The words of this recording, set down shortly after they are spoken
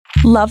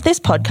Love this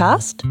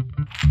podcast?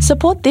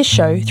 Support this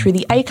show through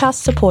the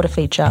Acast supporter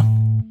feature.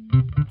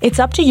 It's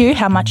up to you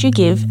how much you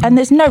give, and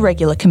there's no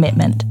regular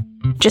commitment.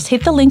 Just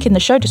hit the link in the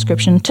show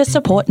description to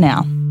support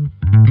now.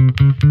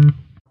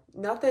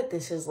 Not that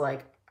this is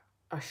like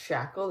a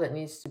shackle that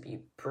needs to be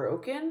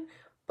broken,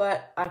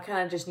 but I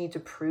kind of just need to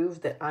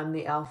prove that I'm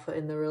the alpha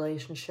in the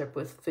relationship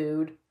with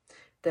food,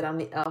 that I'm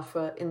the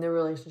alpha in the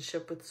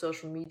relationship with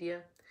social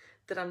media,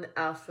 that I'm the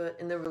alpha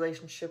in the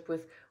relationship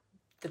with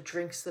the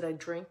drinks that I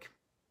drink.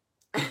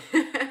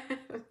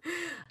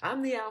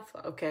 I'm the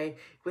alpha, okay,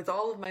 with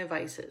all of my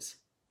vices,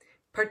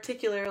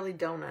 particularly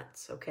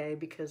donuts, okay,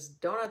 because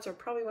donuts are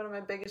probably one of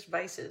my biggest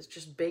vices,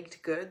 just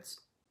baked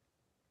goods.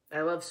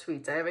 I love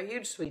sweets. I have a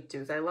huge sweet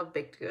tooth. I love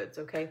baked goods,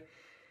 okay?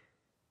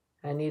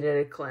 I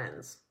needed a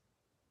cleanse.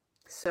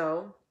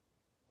 So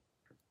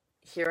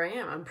here I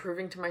am. I'm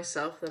proving to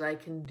myself that I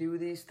can do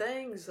these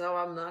things. So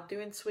I'm not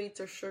doing sweets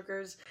or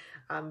sugars.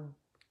 I'm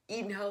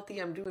eating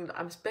healthy.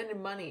 I'm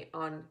spending money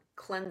on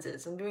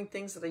cleanses. I'm doing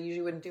things that I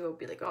usually wouldn't do. I'd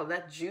be like, oh,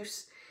 that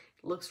juice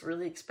looks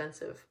really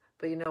expensive.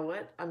 But you know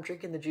what? I'm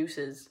drinking the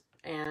juices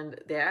and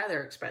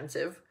they're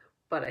expensive,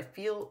 but I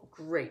feel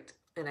great.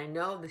 And I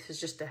know this is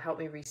just to help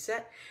me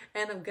reset,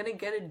 and I'm going to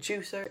get a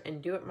juicer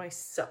and do it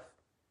myself.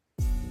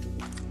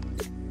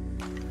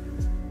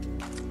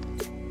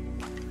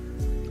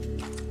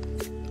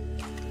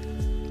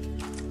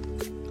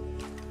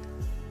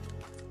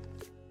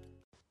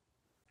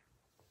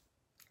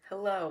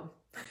 Hello,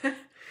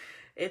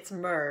 it's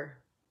Mur,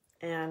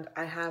 and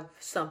I have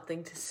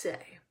something to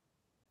say.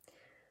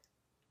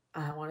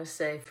 I want to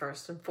say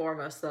first and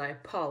foremost that I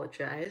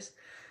apologize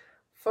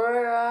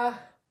for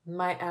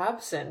my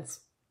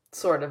absence,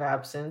 sort of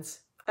absence.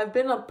 I've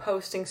been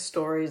posting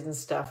stories and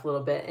stuff a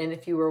little bit, and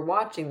if you were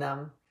watching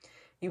them,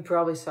 you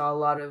probably saw a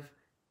lot of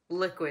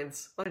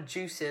liquids, a lot of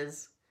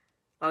juices,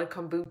 a lot of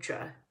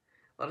kombucha,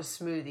 a lot of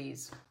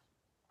smoothies,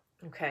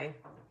 okay?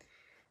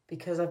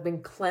 Because I've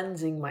been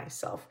cleansing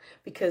myself.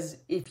 Because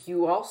if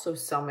you also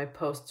saw my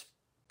posts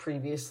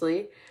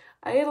previously,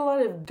 I ate a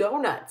lot of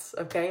donuts,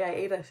 okay?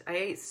 I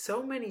ate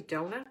so many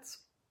donuts.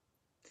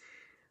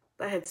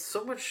 I had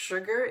so much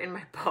sugar in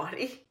my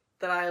body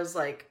that I was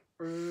like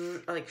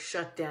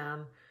shut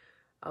down.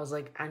 I was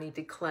like, I need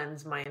to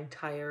cleanse my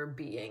entire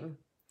being.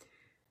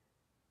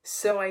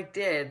 So I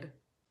did.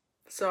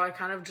 So I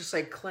kind of just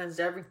like cleansed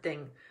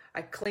everything.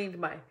 I cleaned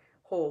my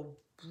whole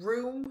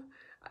room,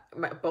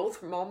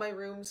 all my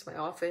rooms, my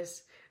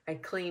office. I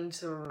cleaned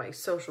some of my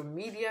social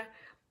media.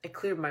 I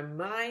cleared my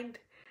mind.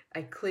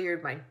 I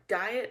cleared my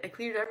diet. I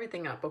cleared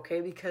everything up, okay?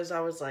 Because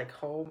I was like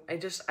home. I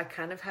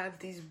kind of have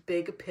these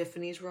big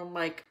epiphanies where I'm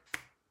like,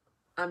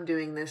 I'm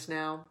doing this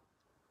now.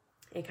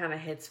 It kind of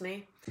hits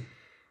me.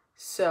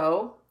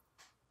 So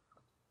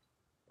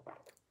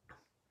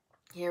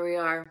here we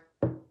are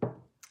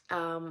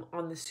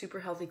on the super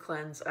healthy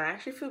cleanse. I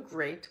actually feel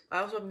great. I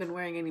also haven't been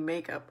wearing any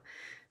makeup.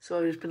 So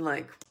I've just been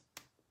like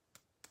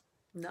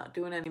not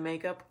doing any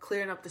makeup,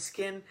 clearing up the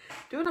skin,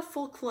 doing a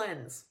full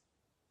cleanse.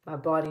 My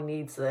body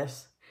needs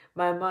this.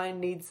 My mind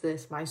needs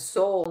this. My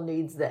soul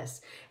needs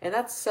this. And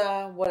that's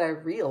what I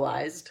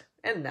realized.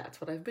 And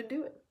that's what I've been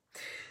doing.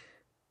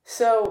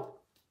 So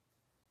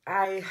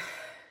I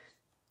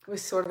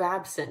was sort of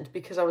absent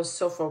because I was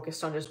so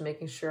focused on just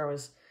making sure I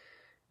was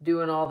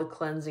doing all the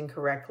cleansing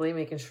correctly,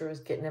 making sure I was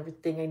getting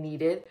everything I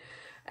needed.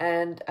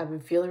 And I've been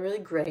feeling really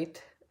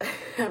great.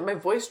 My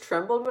voice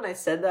trembled when I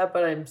said that,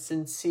 but I'm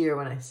sincere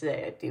when I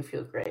say I do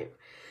feel great.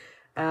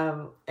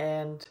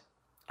 And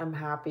I'm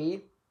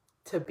happy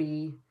to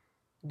be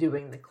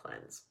doing the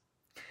cleanse.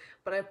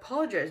 But I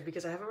apologize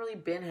because I haven't really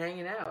been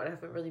hanging out. I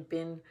haven't really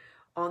been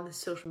on the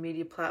social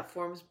media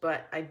platforms,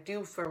 but I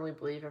do firmly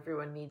believe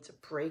everyone needs a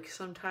break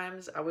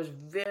sometimes. I was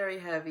very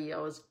heavy. I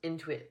was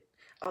into it.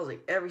 I was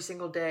like every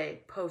single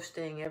day,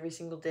 posting every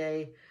single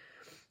day,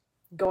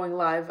 going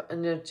live,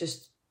 and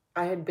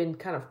I had been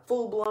kind of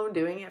full blown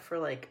doing it for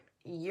like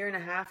a year and a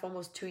half,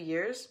 almost 2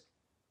 years.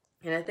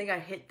 And I think I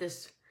hit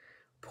this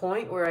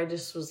point where I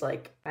just was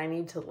like, I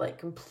need to like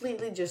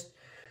completely just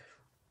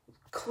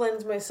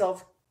cleanse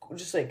myself,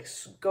 just like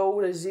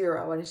go to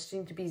zero. I just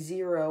need to be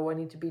zero. I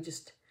need to be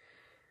just,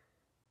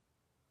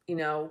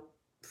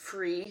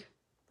 free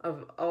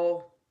of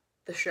all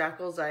the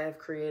shackles I have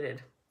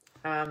created.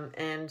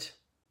 And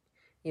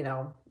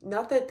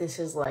not that this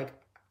is like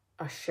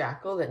a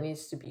shackle that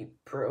needs to be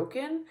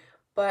broken,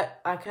 but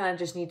I kind of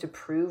just need to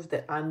prove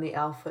that I'm the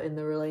alpha in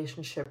the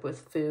relationship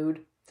with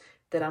food,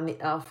 that I'm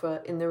the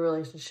alpha in the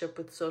relationship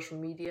with social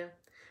media,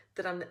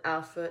 that I'm the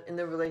alpha in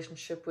the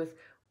relationship with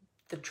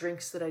the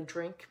drinks that I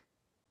drink.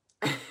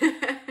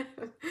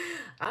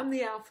 I'm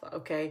the alpha,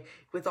 okay,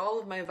 with all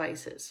of my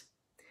vices,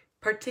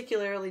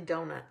 particularly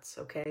donuts,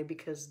 okay,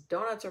 because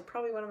donuts are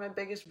probably one of my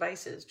biggest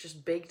vices,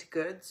 just baked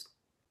goods.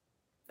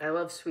 I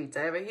love sweets.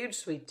 I have a huge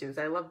sweet tooth.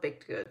 I love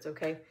baked goods,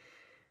 okay?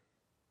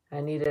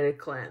 I needed a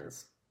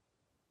cleanse.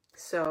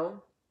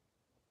 So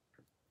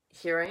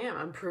here I am.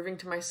 I'm proving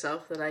to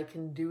myself that I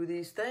can do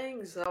these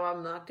things. So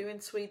I'm not doing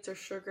sweets or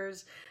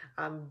sugars.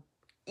 I'm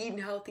eating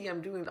healthy.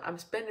 I'm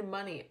spending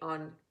money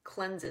on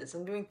cleanses.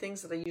 I'm doing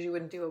things that I usually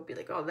wouldn't do. I'd be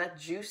like, oh, that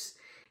juice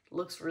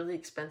looks really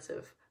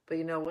expensive. But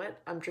you know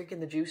what? I'm drinking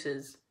the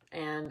juices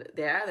and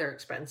they're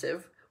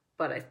expensive,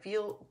 but I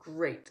feel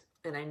great.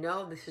 And I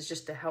know this is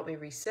just to help me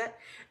reset,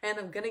 and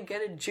I'm going to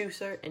get a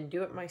juicer and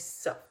do it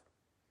myself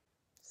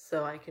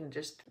so I can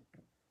just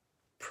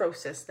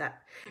process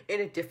that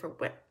in a different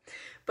way.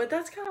 But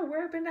that's kind of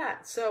where I've been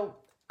at. So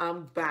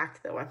I'm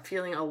back though. I'm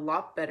feeling a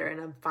lot better, and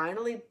I'm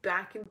finally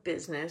back in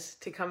business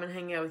to come and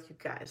hang out with you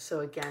guys. So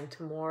again,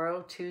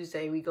 tomorrow,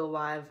 Tuesday, we go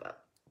live,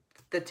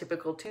 the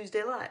typical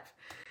Tuesday live.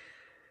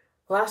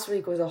 Last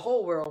week was a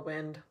whole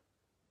whirlwind,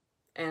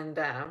 and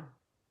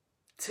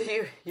so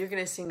you're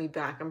gonna see me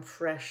back. I'm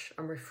fresh.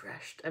 I'm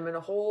refreshed. I'm in a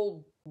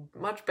whole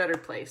much better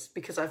place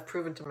because I've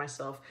proven to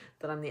myself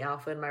that I'm the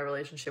alpha in my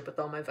relationship with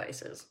all my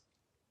vices,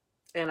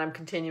 and I'm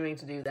continuing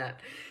to do that.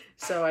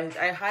 So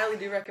I highly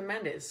do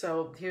recommend it.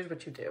 So here's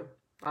what you do.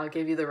 I'll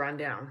give you the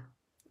rundown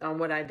on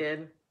what I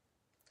did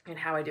and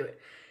how I do it.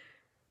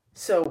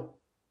 So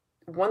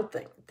one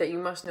thing that you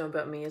must know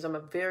about me is I'm a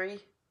very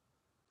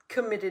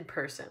committed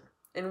person.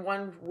 In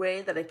one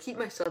way that I keep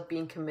myself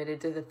being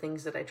committed to the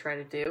things that I try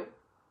to do,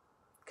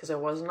 because I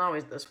wasn't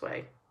always this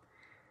way,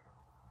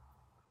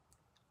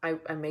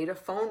 I made a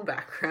phone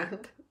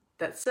background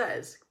that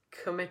says,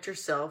 commit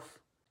yourself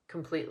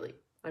completely,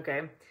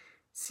 okay?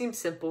 Seems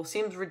simple,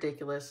 seems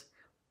ridiculous,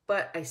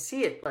 but I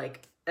see it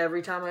like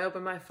every time I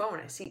open my phone.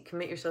 I see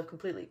commit yourself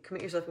completely,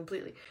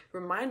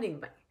 reminding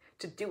me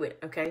to do it,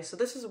 okay? So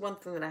this is one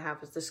thing that I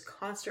have, is this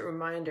constant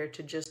reminder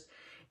to just,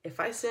 if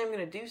I say I'm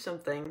going to do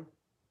something,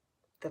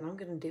 then I'm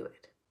going to do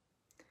it,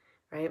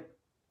 right?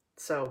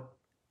 So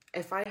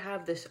if I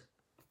have this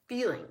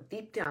feeling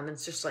deep down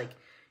that's just like,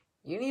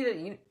 you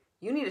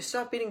need to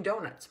stop eating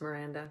donuts,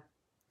 Miranda.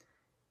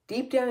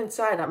 Deep down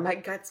inside, my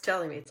gut's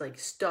telling me, it's like,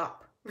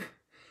 stop.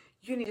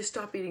 You need to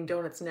stop eating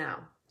donuts now.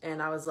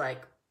 And I was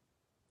like,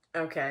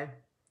 okay,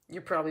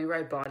 you're probably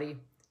right, body.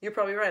 You're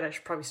probably right. I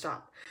should probably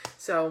stop.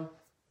 So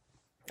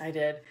I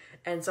did.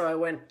 And so I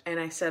went and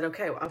I said,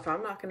 okay, well, if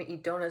I'm not going to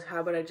eat donuts,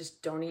 how about I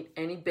just don't eat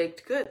any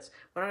baked goods?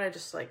 Why don't I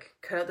just like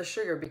cut out the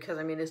sugar? Because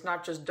I mean, it's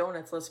not just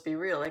donuts. Let's be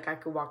real. Like I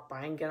could walk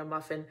by and get a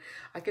muffin.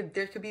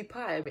 There could be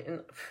pie. I mean,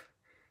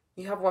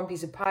 you have one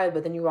piece of pie,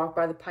 but then you walk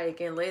by the pie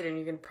again later and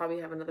you can probably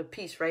have another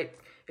piece, right?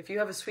 If you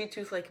have a sweet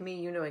tooth like me,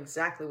 you know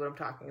exactly what I'm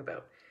talking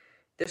about.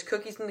 There's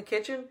cookies in the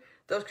kitchen.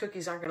 Those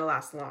cookies aren't going to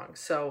last long.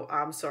 So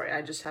I'm sorry.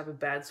 I just have a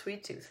bad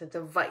sweet tooth. It's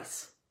a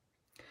vice.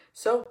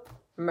 So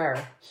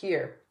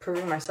here,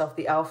 proving myself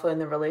the alpha in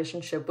the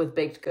relationship with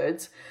baked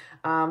goods.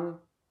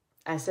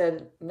 I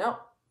said, no,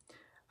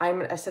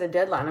 I set a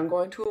deadline. I'm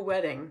going to a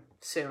wedding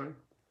soon,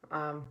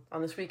 on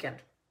this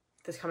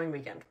coming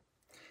weekend.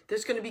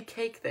 There's going to be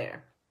cake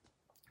there.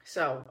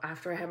 So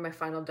after I had my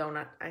final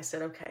donut, I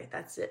said, okay,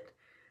 that's it.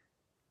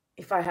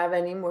 If I have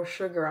any more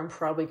sugar, I'm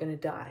probably going to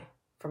die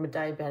from a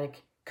diabetic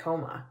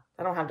coma.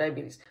 I don't have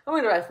diabetes. I'm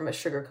going to die from a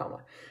sugar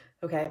coma.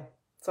 Okay.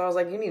 So I was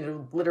like, you need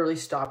to literally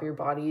stop. Your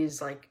body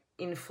is like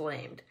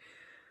inflamed.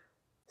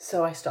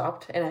 So I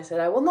stopped and I said,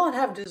 I will not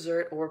have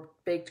dessert or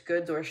baked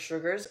goods or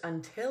sugars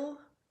until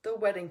the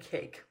wedding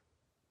cake.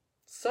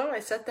 So I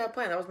set that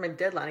plan. That was my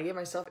deadline. I gave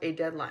myself a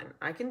deadline.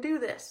 I can do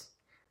this.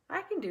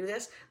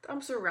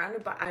 I'm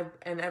surrounded by,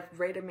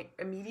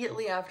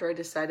 immediately after I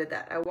decided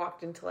that, I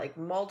walked into like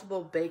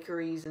multiple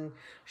bakeries and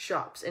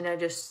shops and I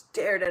just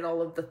stared at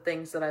all of the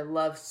things that I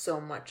love so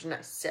much. And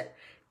I said,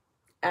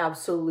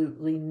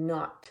 absolutely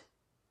not.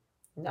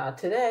 Not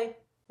today.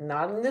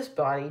 Not in this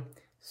body.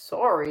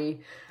 Sorry.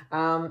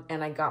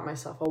 And I got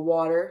myself a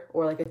water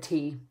or like a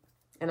tea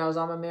and I was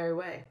on my merry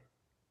way.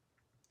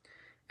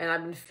 And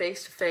I've been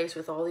face to face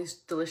with all these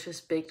delicious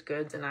baked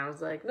goods and I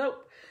was like,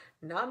 nope,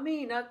 not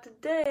me, not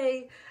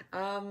today.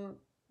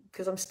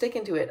 Because I'm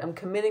sticking to it. I'm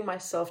committing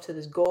myself to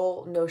this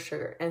goal, no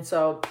sugar. And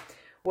so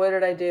what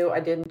did I do? I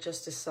didn't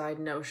just decide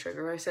no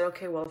sugar. I said,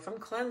 okay, well, if I'm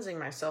cleansing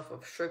myself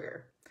of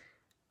sugar,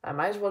 I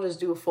might as well just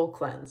do a full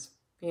cleanse.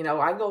 You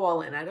know, I go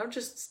all in.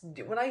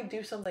 When I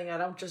do something, I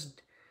don't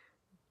just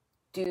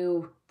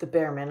do the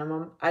bare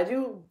minimum. I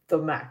do the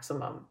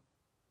maximum.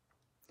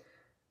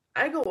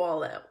 I go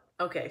all out.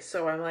 Okay,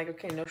 so I'm like,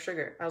 okay, no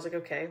sugar. I was like,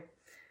 okay,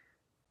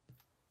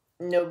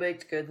 no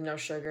baked goods, no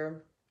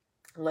sugar.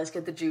 Let's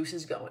get the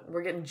juices going.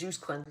 We're getting juice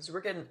cleanses.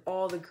 We're getting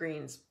all the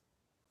greens.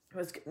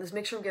 Let's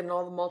make sure I'm getting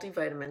all the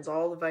multivitamins,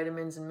 all the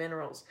vitamins and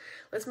minerals.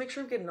 Let's make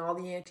sure I'm getting all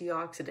the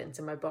antioxidants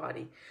in my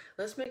body.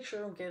 Let's make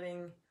sure I'm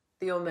getting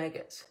the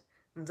omegas,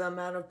 the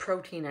amount of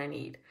protein I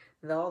need,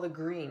 all the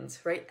greens,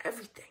 right?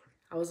 Everything.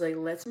 I was like,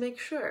 let's make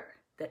sure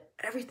that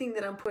everything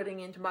that I'm putting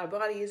into my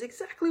body is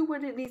exactly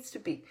what it needs to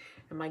be.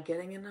 Am I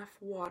getting enough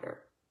water?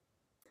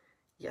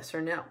 Yes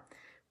or no?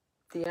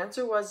 The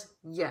answer was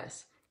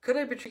yes. Could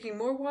I be drinking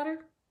more water?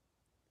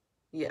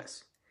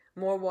 Yes.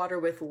 More water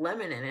with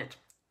lemon in it.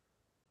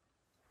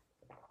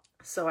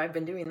 So I've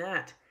been doing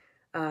that.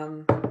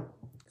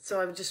 So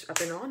I've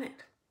been on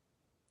it.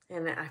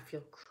 And I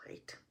feel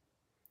great.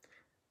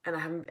 And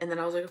then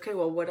I was like, okay,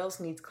 well, what else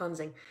needs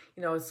cleansing?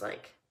 You know, it's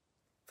like,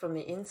 from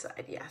the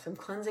inside. Yes, I'm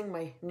cleansing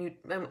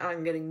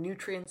I'm getting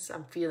nutrients.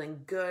 I'm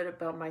feeling good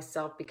about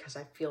myself because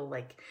I feel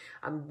like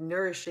I'm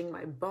nourishing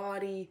my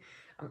body.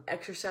 I'm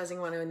exercising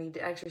when I need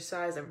to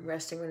exercise. I'm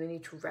resting when I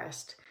need to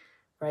rest,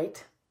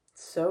 right?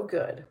 So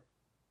good.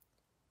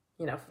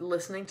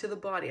 Listening to the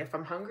body. If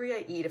I'm hungry,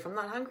 I eat. If I'm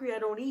not hungry, I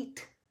don't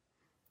eat.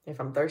 If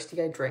I'm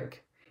thirsty, I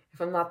drink. If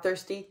I'm not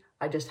thirsty,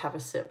 I just have a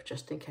sip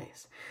just in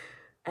case.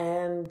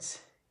 And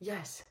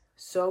yes,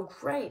 so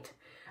great.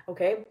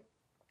 Okay,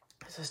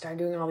 so I started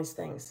doing all these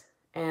things.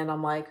 And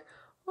I'm like,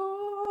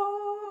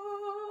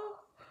 oh,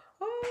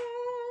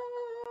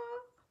 oh.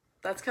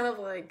 That's kind of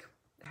like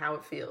how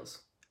it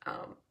feels.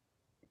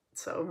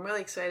 So I'm really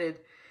excited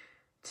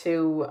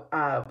to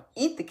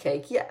eat the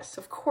cake. Yes,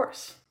 of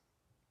course.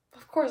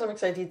 Of course, I'm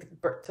excited to eat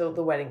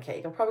the wedding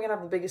cake. I'm probably going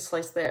to have the biggest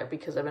slice there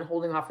because I've been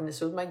holding off and this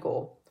was my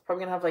goal. I'm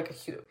probably going to have like a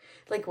huge,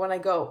 like when I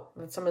go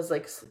and someone's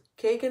like,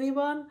 cake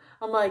anyone?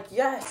 I'm like,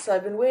 yes,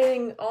 I've been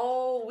waiting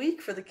all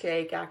week for the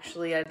cake.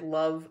 Actually, I'd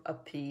love a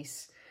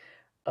piece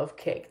of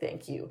cake.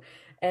 Thank you.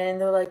 And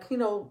they're like,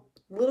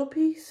 little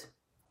piece?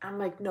 I'm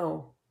like,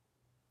 no,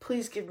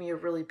 please give me a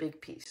really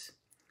big piece.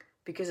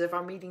 Because if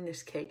I'm eating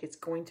this cake, it's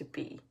going to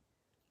be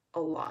a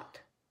lot.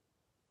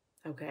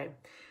 Okay?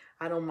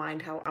 I don't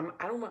mind how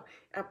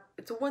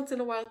it's a once in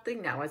a while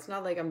thing now. It's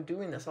not like I'm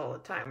doing this all the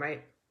time,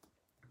 right?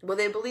 Will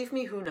they believe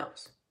me? Who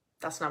knows?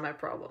 That's not my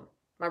problem.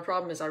 My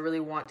problem is I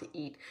really want to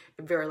eat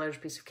a very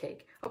large piece of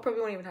cake. I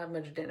probably won't even have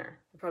much dinner.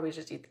 I'll probably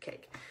just eat the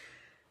cake.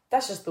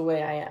 That's just the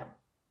way I am.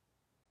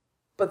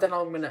 But then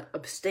I'm going to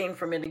abstain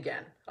from it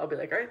again. I'll be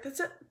like, all right, that's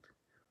it.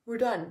 We're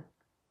done.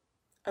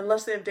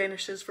 Unless they have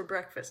Danishes for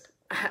breakfast.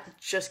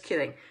 Just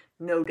kidding.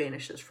 No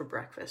Danishes for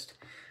breakfast.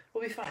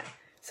 We'll be fine.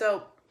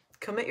 So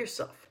commit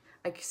yourself.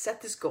 I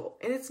set this goal.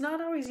 And it's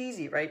not always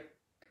easy, right?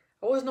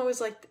 I wasn't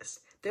always like this.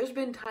 There's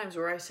been times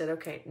where I said,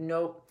 okay,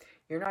 no,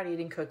 you're not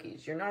eating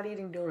cookies. You're not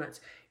eating donuts.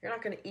 You're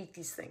not going to eat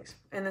these things.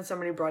 And then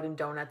somebody brought in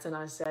donuts and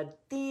I said,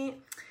 I'm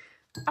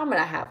going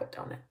to have a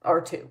donut or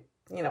two.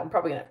 I'm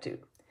probably going to have two.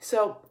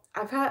 So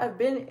I've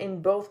been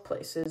in both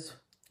places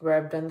where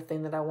I've done the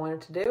thing that I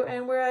wanted to do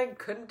and where I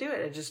couldn't do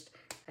it.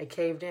 I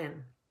caved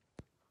in.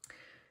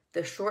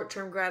 The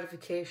short-term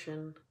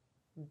gratification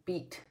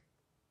beat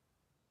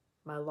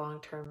my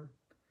long-term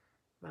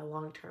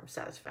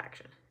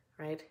satisfaction,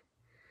 right?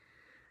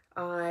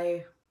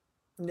 I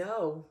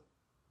know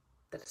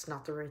that it's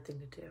not the right thing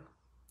to do.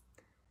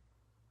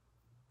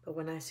 But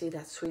when I see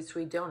that sweet,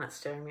 sweet donut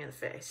staring me in the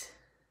face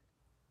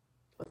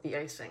with the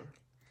icing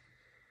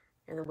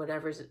and then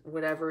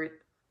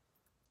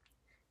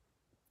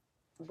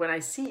when I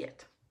see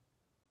it,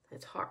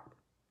 it's hard.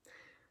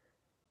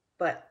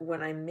 But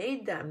when I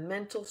made that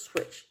mental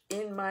switch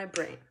in my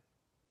brain,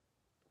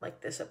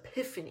 like this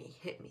epiphany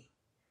hit me.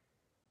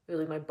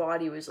 Really, my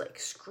body was like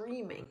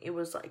screaming. It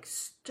was like,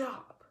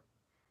 stop.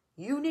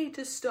 You need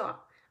to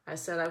stop. I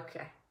said,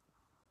 okay.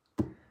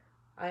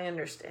 I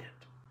understand.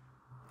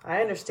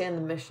 I understand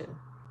the mission.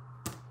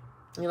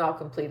 And I'll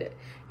complete it.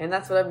 And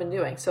that's what I've been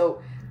doing.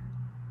 So,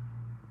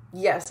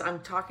 yes, I'm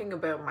talking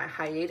about my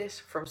hiatus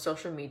from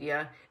social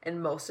media.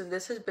 And most of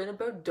this has been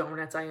about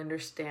donuts. I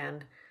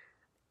understand.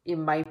 It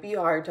might be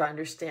hard to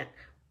understand.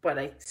 But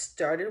I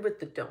started with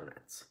the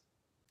donuts.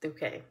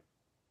 Okay.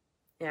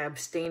 And I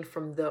abstained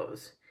from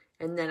those.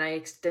 And then I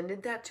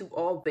extended that to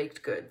all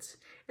baked goods.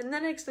 And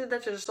then I extended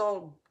that to just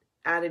all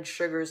added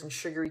sugars and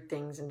sugary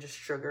things and just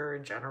sugar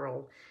in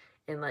general.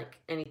 And like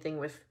anything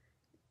with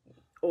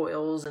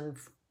oils and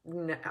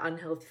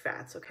unhealthy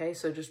fats, okay?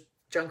 So just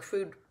junk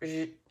food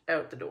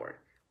out the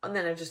door. And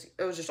then it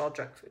was just all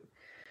junk food.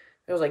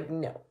 I was like,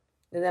 no.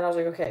 And then I was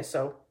like, okay,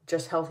 so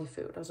just healthy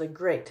food. I was like,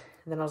 great.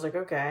 And then I was like,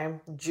 okay,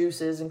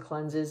 juices and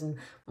cleanses and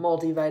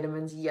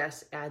multivitamins.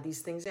 Yes, add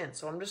these things in.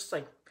 So I'm just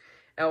like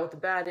out with the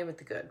bad, in with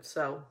the good.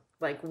 So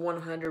like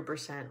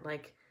 100%,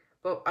 like,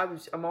 but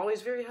I'm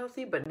always very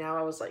healthy, but now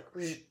I was like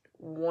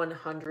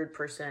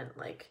 100%,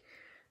 like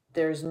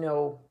there's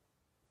no,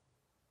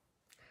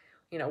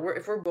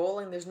 if we're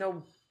bowling, there's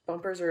no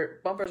bumpers are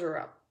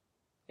up.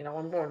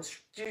 I'm going,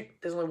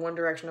 there's only one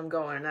direction I'm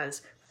going, and that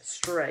is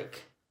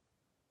strike.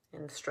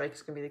 And the strike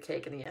is going to be the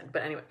cake in the end.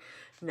 But anyway,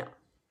 no.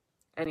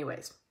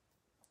 Anyways,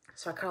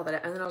 so I cut all that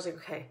out, and then I was like,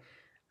 okay,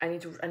 I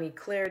need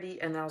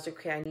clarity, and then I was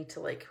like, okay,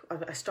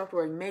 I stopped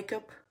wearing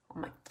makeup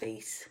on my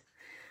face,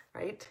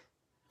 right?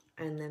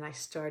 And then I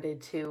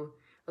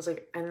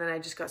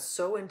just got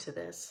so into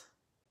this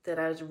that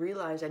I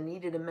realized I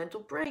needed a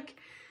mental break,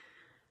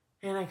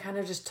 and I kind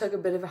of just took a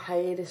bit of a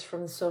hiatus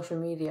from the social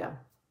media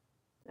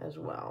as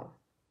well.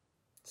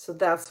 So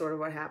that's sort of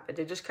what happened.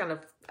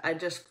 I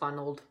just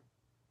funneled.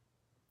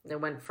 It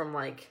went from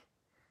like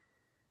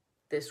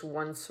this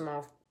one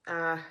small,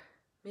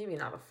 maybe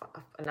not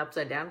an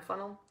upside down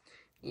funnel.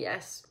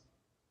 Yes,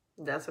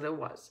 that's what it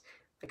was.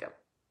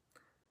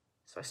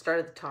 So I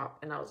started at the top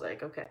and I was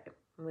like, okay,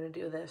 I'm going to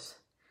do this.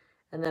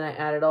 And then I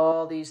added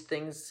all these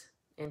things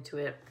into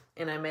it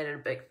and I made it a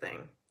big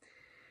thing.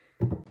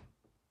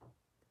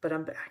 But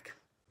I'm back.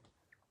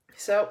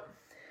 So,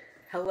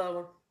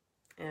 hello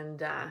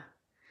and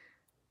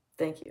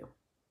thank you.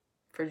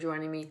 for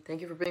joining me.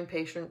 Thank you for being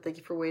patient. Thank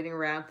you for waiting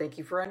around. Thank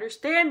you for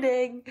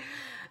understanding.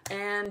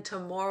 And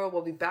tomorrow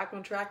we'll be back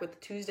on track with the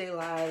Tuesday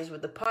Lives,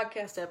 with the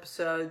podcast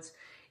episodes.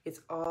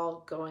 It's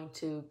all going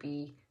to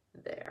be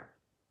there.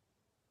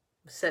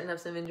 I'm setting up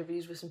some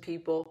interviews with some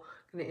people.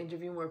 I'm going to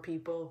interview more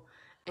people.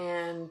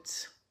 And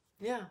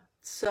yeah,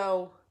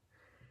 so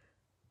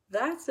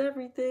that's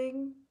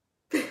everything.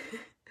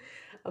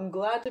 I'm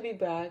glad to be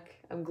back.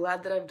 I'm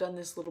glad that I've done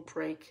this little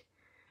break.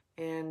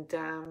 And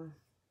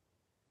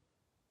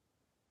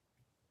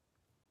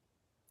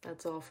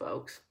that's all,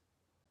 folks.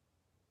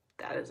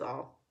 That is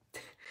all.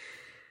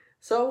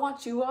 So I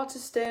want you all to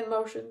stay in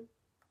motion,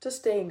 to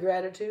stay in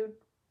gratitude,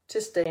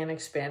 to stay in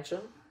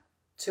expansion,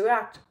 to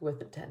act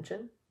with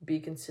attention, be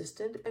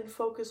consistent, and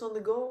focus on the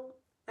goal.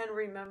 And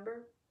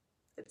remember,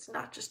 it's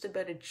not just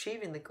about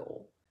achieving the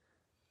goal,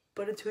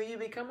 but it's who you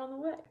become on the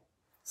way.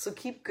 So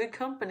keep good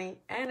company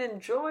and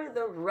enjoy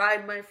the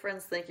ride, my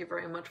friends. Thank you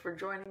very much for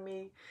joining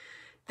me.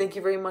 Thank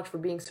you very much for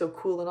being so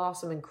cool and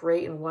awesome and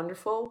great and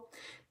wonderful.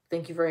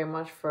 Thank you very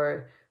much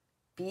for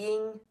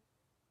being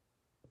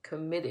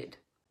committed,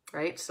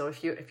 right? So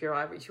if you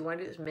want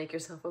to do this, make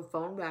yourself a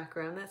phone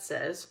background that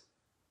says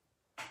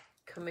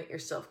commit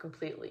yourself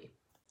completely,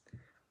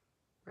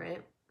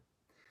 right?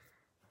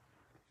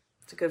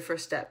 It's a good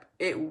first step.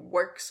 It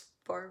works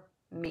for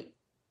me.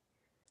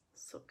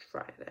 So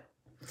try it out.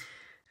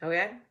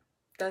 Okay?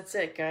 That's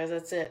it, guys.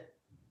 That's it.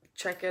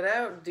 Check it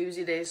out.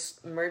 Doozy Days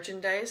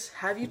merchandise.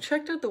 Have you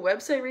checked out the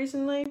website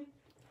recently?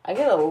 I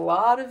get a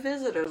lot of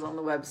visitors on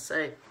the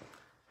website.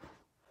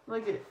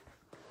 Look at it.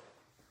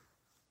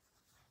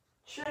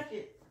 Check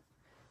it.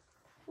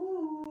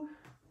 Ooh.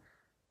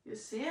 You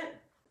see it?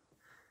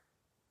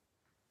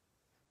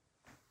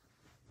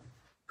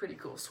 Pretty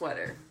cool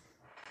sweater,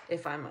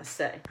 if I must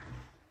say.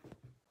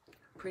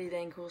 Pretty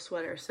dang cool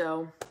sweater.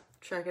 So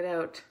check it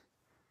out.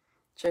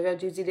 Check out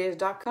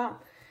doozydays.com.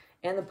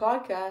 And the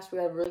podcast, we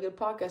have a really good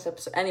podcast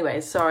episode. Anyway,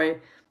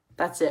 sorry.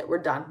 That's it. We're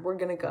done. We're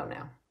going to go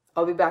now.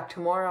 I'll be back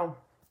tomorrow,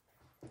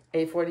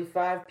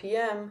 8:45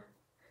 p.m.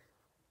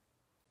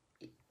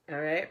 All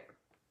right?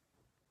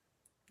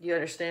 You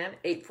understand?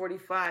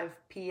 8:45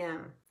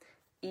 p.m.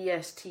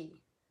 EST.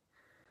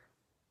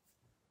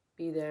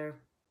 Be there.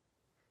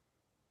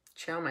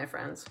 Ciao, my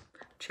friends.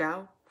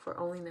 Ciao for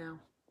only now.